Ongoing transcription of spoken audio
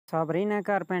Sabrina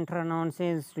Carpenter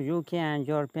announces UK and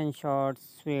European short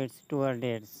suites tour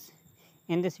dates.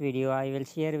 In this video, I will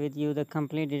share with you the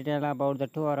complete detail about the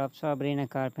tour of Sabrina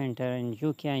Carpenter in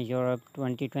UK and Europe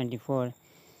 2024.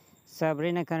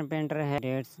 Sabrina Carpenter has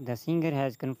dates. The singer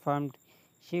has confirmed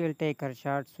she will take her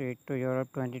short suite to Europe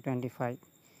 2025,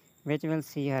 which will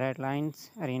see her at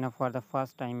Lions Arena for the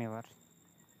first time ever.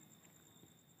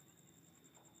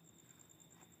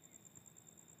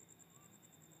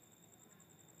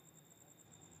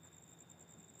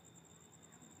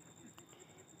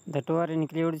 The tour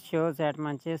includes shows at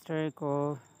Manchester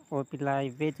Co-op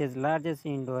Live, which is largest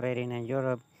indoor arena in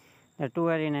Europe, the 2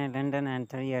 arena in London and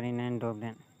 3 arena in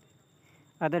Dublin.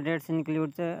 Other dates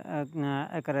include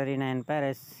Accra Arena in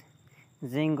Paris,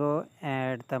 Zingo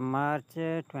at the March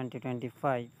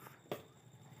 2025.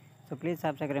 So please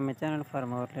subscribe my channel for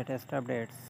more latest updates.